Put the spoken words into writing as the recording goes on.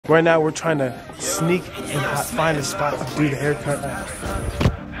Right now, we're trying to sneak and find a spot to do the haircut.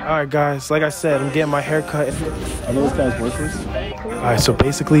 Alright guys, like I said, I'm getting my haircut. Are those guys workers? Alright, so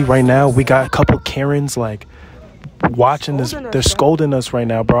basically right now, we got a couple Karens like watching this. They're scolding us right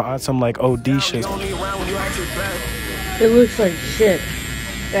now, bro, on some like OD shit. It looks like shit.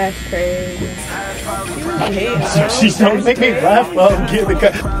 That's crazy. She's don't make me laugh while I'm getting the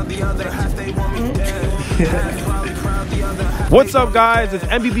cut. What's up, guys? It's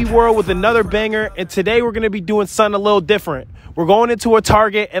MBBWrld with another banger, and today we're gonna be doing something a little different. We're going into a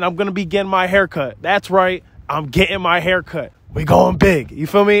Target, and I'm gonna be getting my haircut. That's right, I'm getting my haircut. We going big. You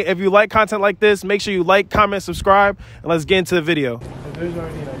feel me? If you like content like this, make sure you like, comment, subscribe, and let's get into the video. If there's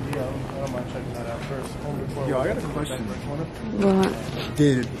already an idea, I don't mind checking that out first. Yo, I got a question. What?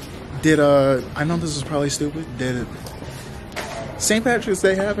 Did I know this is probably stupid. Did St. Patrick's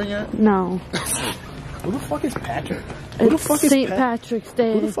Day happen yet? No. Who the fuck is Patrick? It's St. Patrick's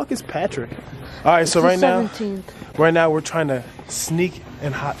Day. Who the fuck is Patrick? All right, so right now we're trying to sneak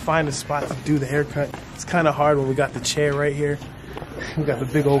and find a spot to do the haircut. It's kind of hard when we got the chair right here. We got the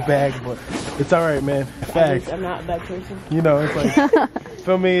big old bag, but it's all right, man. Facts. I'm not a bad person. You know, it's like,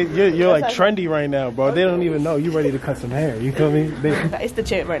 feel me? You're like trendy right now, bro. They don't even know you ready to cut some hair. You feel me? It's the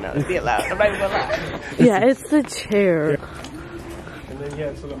chair right now. Let's be allowed. I'm not even gonna lie. Yeah, it's the chair. And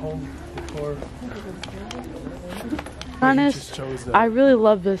then so the home decor. Honest, I really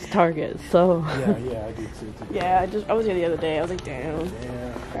love this Target, so. Yeah, I do too. Yeah, I was here the other day. I was like, damn.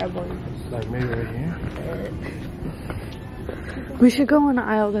 Grab one. Like maybe right here. We should go in an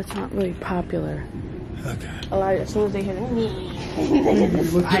aisle that's not really popular. Okay. A lot. As soon as they hear me, they get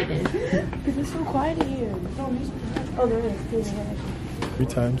excited. Because it's so quiet in here. Oh, there is. Every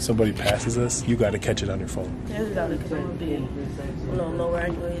time somebody passes us, you got to catch it on your phone. There's a dollar because I'm gonna be nowhere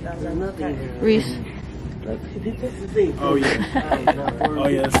anyway. Reese. Oh yeah. Oh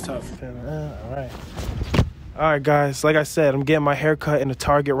yeah, it's tough. All right, guys. Like I said, I'm getting my haircut in the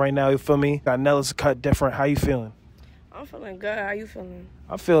Target right now. You feel me? Got Nelys.kutdifferent. How you feeling? I'm feeling good. How you feeling?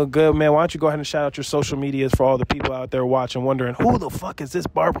 I'm feeling good, man. Why don't you go ahead and shout out your social medias for all the people out there watching, wondering who the fuck is this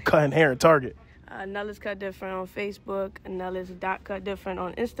barber cutting hair in Target? Nelys.kutdifferent on Facebook, and Nelys.kutdifferent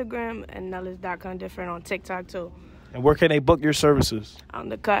on Instagram, and Nelys.kutdifferent on TikTok too. And where can they book your services? On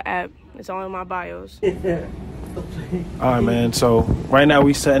the Cut app. It's all in my bios. All right, man. So right now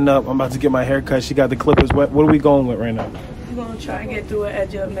we setting up. I'm about to get my hair cut. She got the clippers wet. What are we going with right now? I'm going to try and get through an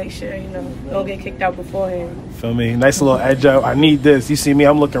edge up, make sure, don't get kicked out beforehand. Feel me? Nice little edge out. I need this. You see me?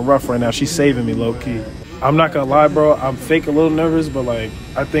 I'm looking rough right now. She's saving me low-key. I'm not going to lie, bro. I'm fake a little nervous, but, like,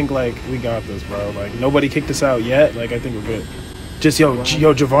 I think, like, we got this, bro. Like, nobody kicked us out yet. Like, I think we're good. Just, yo,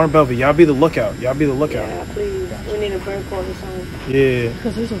 Javon and Belvy, y'all be the lookout. Y'all be the lookout. Yeah, please. We need a burn call or something. Yeah.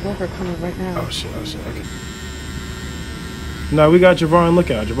 Because there's a worker coming right now. Oh, shit. Okay. No, we got Javar on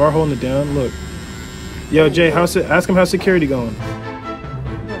lookout. Javar holding it down. Look. Yo, Jay, ask him how's security going.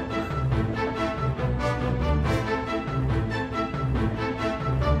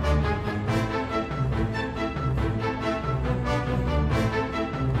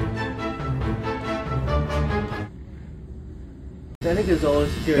 I think it's all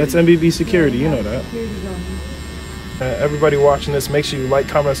security. That's MBB security, you know that. Everybody watching this, make sure you like,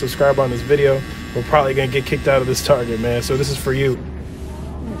 comment, subscribe on this video. We're probably gonna get kicked out of this Target, man. So this is for you.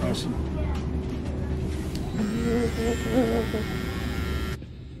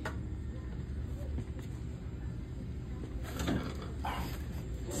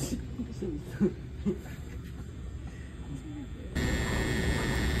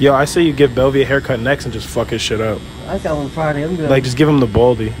 Yo, I say you give Belvy a haircut next and just fuck his shit up. I got one Friday. I'm good. Like, just give him the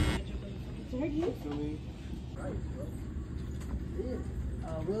baldy.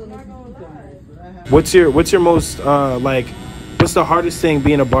 What's your most like? What's the hardest thing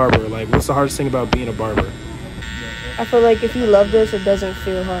being a barber? Like, what's the hardest thing about being a barber? I feel like if you love this, it doesn't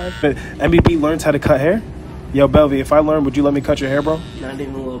feel hard. MBB learns how to cut hair. Yo, Belvy, if I learn, would you let me cut your hair, bro? Not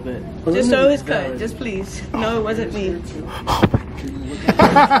even a little bit. Just show his cut, just please. No, it wasn't me.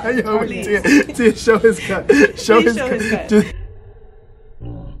 Yo, Tia, show his cut. Show his cut.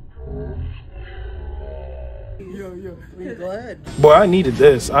 Go ahead. Boy, I needed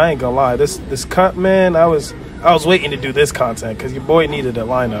this. I ain't gonna lie. This cut, man. I was waiting to do this content because your boy needed a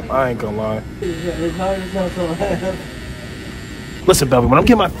lineup. I ain't gonna lie. It's hard as not so loud. Listen, Belvy, when I'm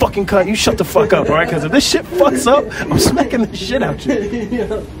getting my fucking cut, you shut the fuck up, all right? Because if this shit fucks up, I'm smacking the shit out you.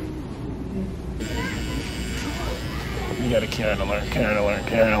 You gotta Karen alert.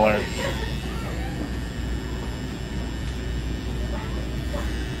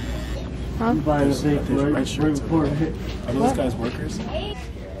 Huh? I'm buying a fake report. Are those guys workers?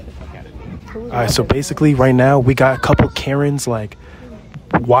 All right, so basically right now we got a couple Karens like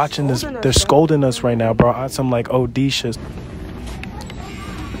watching this. They're scolding us right now, bro. On some like OD shit.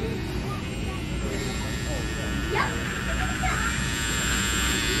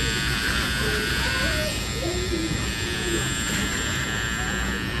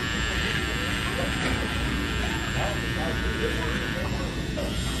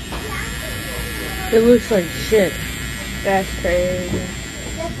 It looks like shit. That's crazy.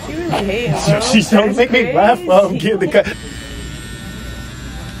 She really hates, bro. She don't make me laugh while I'm getting the cut.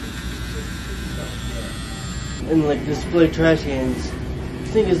 And like display trash cans.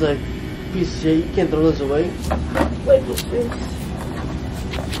 This thing is like a piece of shit. You can't throw this away. Like this. You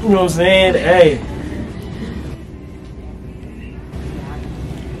know what I'm saying? Hey.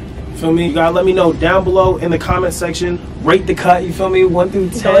 Feel me? You gotta let me know down below in the comment section. Rate the cut, you feel me? 1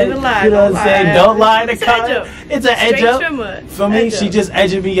 through 10. Don't even lie. You know what I'm saying? Don't lie. The cut. It's an edge up. Trimmer. Feel me? She just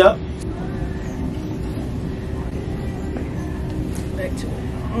edging me up. Back to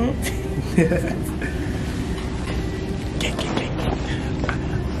it.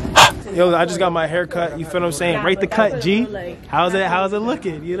 Yo, I just got my hair cut. You feel what I'm saying? Rate the cut, G. How's it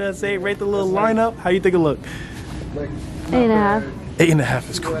looking? You know what I'm saying? Rate the little lineup. How you think it look? 8.5. 8.5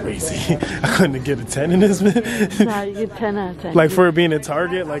 is crazy. I couldn't get a 10 in this, man. No, you get 10 out of 10. Like for it being a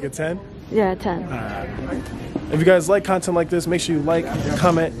Target, like a 10? Yeah, 10. If you guys like content like this, make sure you like,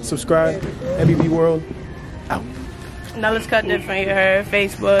 comment, subscribe. MBBWrld, out. Nelys.kutdifferent, you heard.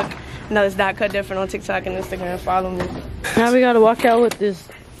 Facebook. Nelys.kutdifferent on TikTok and Instagram. Follow me. Now we gotta walk out with this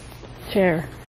chair.